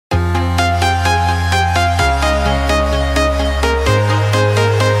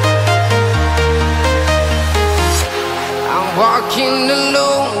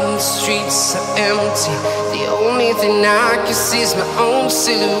streets are empty. The only thing I can see is my own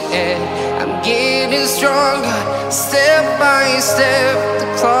silhouette. I'm getting stronger, step by step. The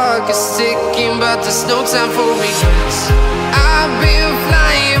clock is ticking, but there's no time for regrets. I've been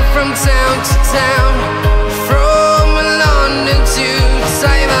flying from town to town, from London to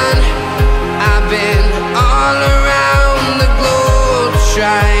Taiwan. I've been all around the globe,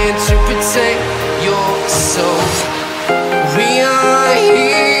 trying to protect your soul. We are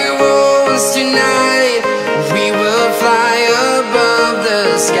heroes tonight. We will fly above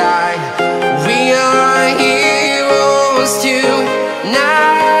the sky. We are heroes tonight.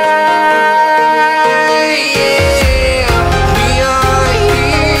 Yeah. We are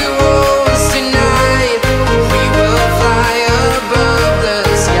heroes tonight. We will fly above the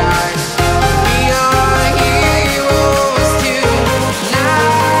sky. We are heroes tonight.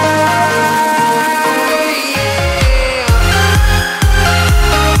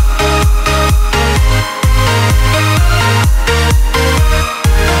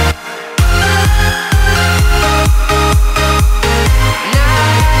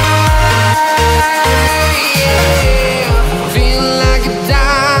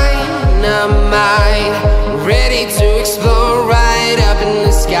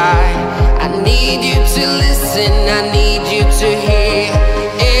 I need you to listen, I need you to hear,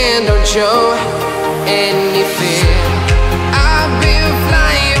 and don't show any fear. I've been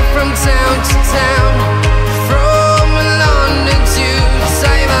flying from town to town, from London to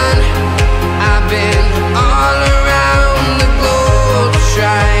Taiwan. I've been all around the globe,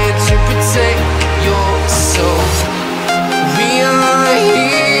 trying to protect your soul. We are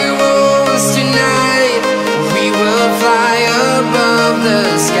heroes tonight. We will fly above the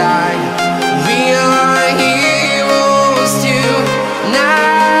sky. We are heroes tonight.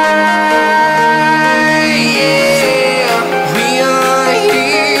 Yeah. We are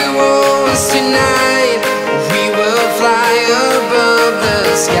heroes tonight. We will fly above the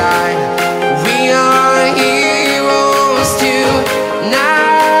sky. We are heroes tonight.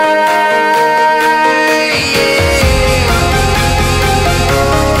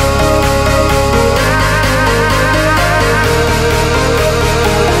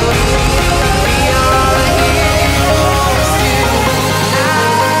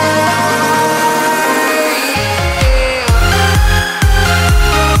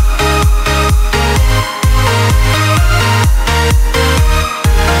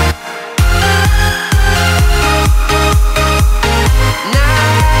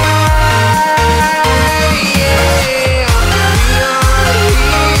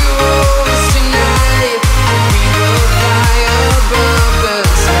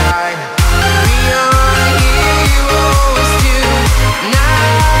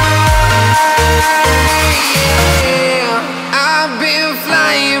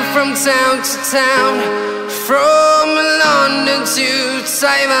 Town to town, from London to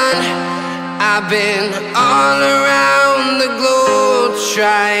Taiwan. I've been all around the globe,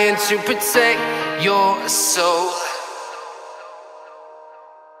 trying to protect your soul.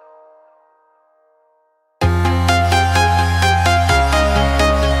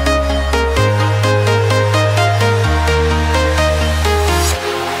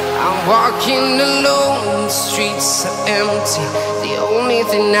 I'm walking alone, the streets are empty. The only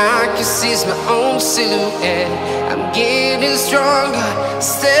thing I can see is my own silhouette. I'm getting stronger,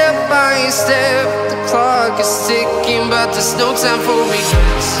 step by step. The clock is ticking, but there's no time for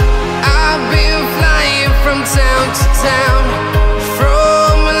regrets. I've been flying from town to town,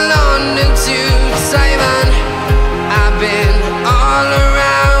 from London to Taiwan. I've been all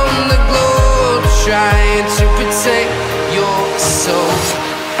around the globe, trying to protect your soul.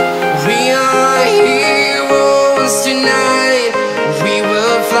 We are heroes tonight. We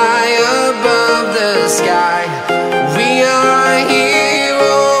will fly above the sky. We are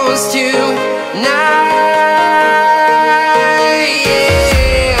heroes tonight.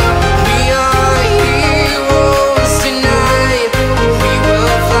 Yeah. We are heroes tonight. We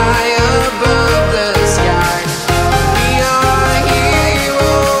will fly above the sky. We are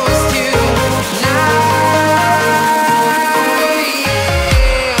heroes tonight.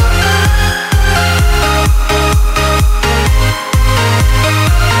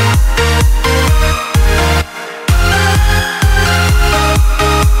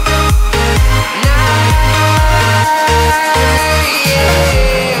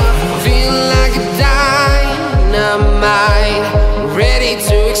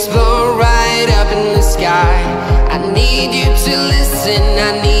 I need you to listen,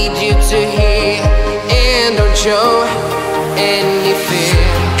 I need you to hear, and don't show any fear.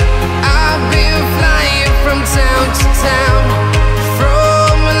 I've been flying from town to town,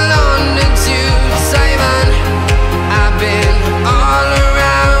 from London to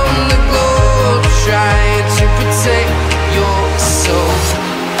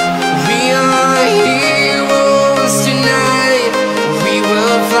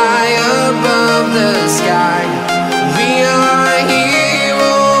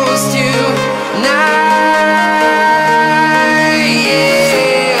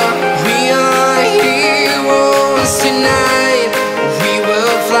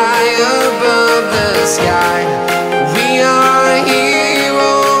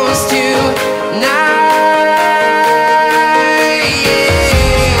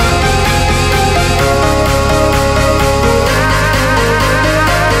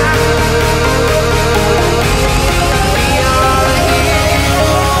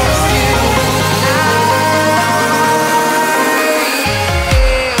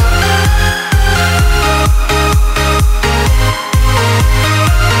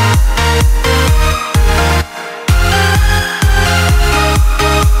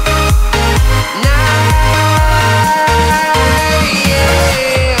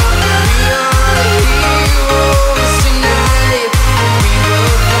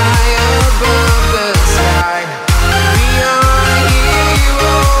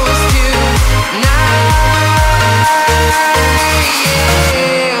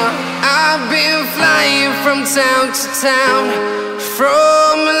town,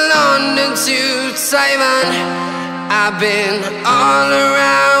 from London to Taiwan. I've been all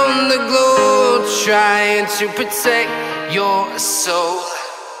around the globe trying to protect your soul.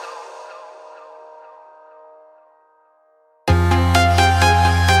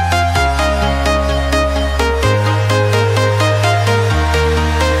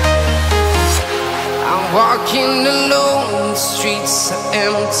 Walking alone, the streets are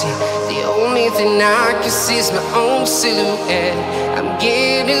empty. The only thing I can see is my own silhouette. I'm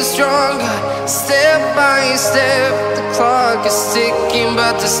getting stronger, step by step. The clock is ticking,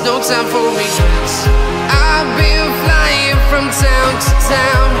 but there's no time for regrets. I've been flying from town to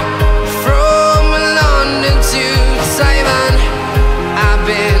town, from London to Taiwan. I've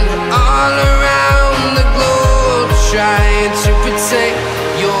been all around the globe trying to protect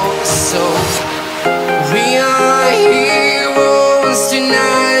your soul. We are heroes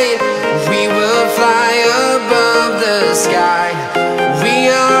tonight. We will fly above the sky. We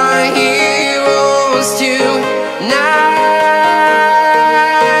are heroes tonight.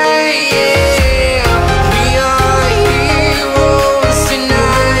 Yeah. We are heroes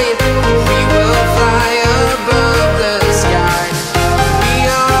tonight. We will fly above the sky. We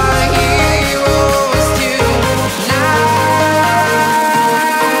are heroes tonight.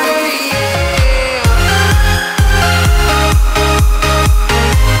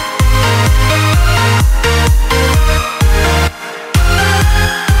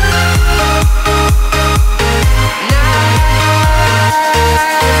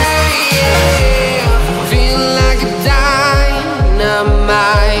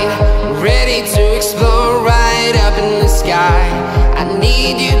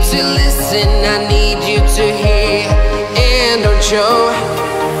 I need you to hear, and don't show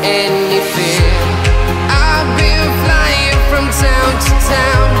any fear. I've been flying from town to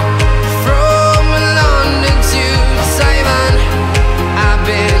town, from London to Taiwan. I've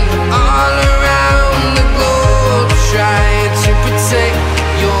been all around the globe trying to protect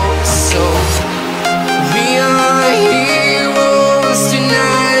your soul. We are heroes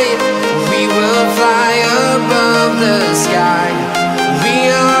tonight. We will fly above the sky. We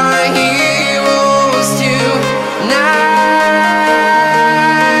are heroes tonight.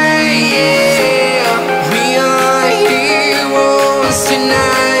 Yeah. We are heroes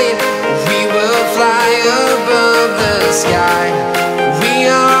tonight. We will fly above the sky. We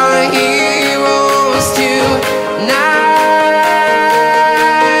are heroes tonight.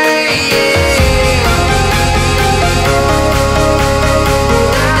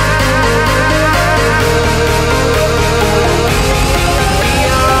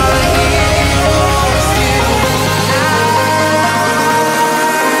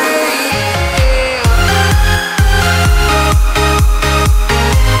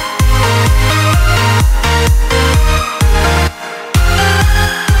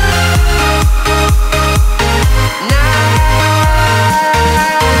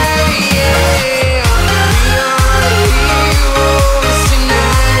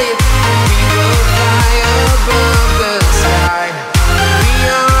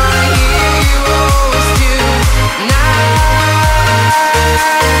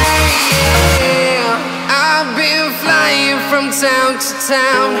 Town to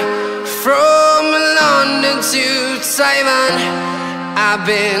town, from London to Taiwan. I've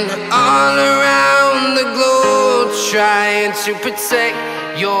been all around the globe trying to protect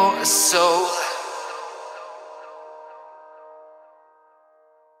your soul.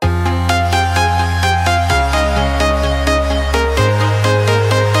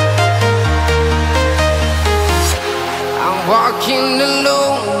 I'm walking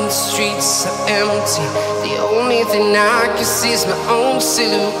alone, the streets are empty. The only thing I can see is my own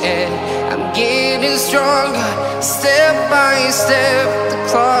silhouette. I'm getting stronger, step by step. The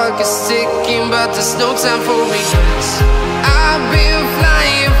clock is ticking, but there's no time for regrets. I've been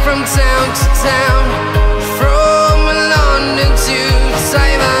flying from town to town, from London to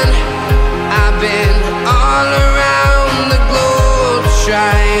Taiwan. I've been all around the globe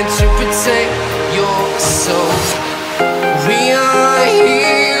trying to protect your soul. We are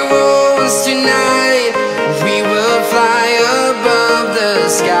heroes tonight. We will fly above the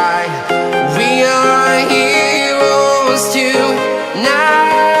sky. We are heroes tonight.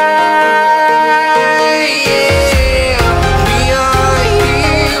 Yeah. We are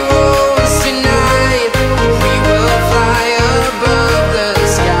heroes tonight.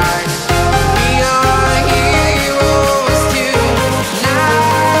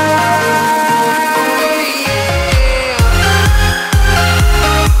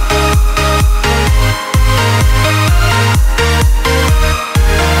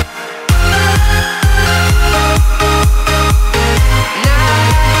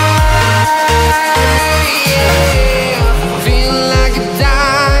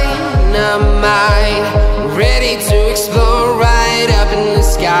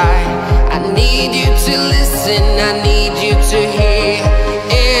 to listen. I need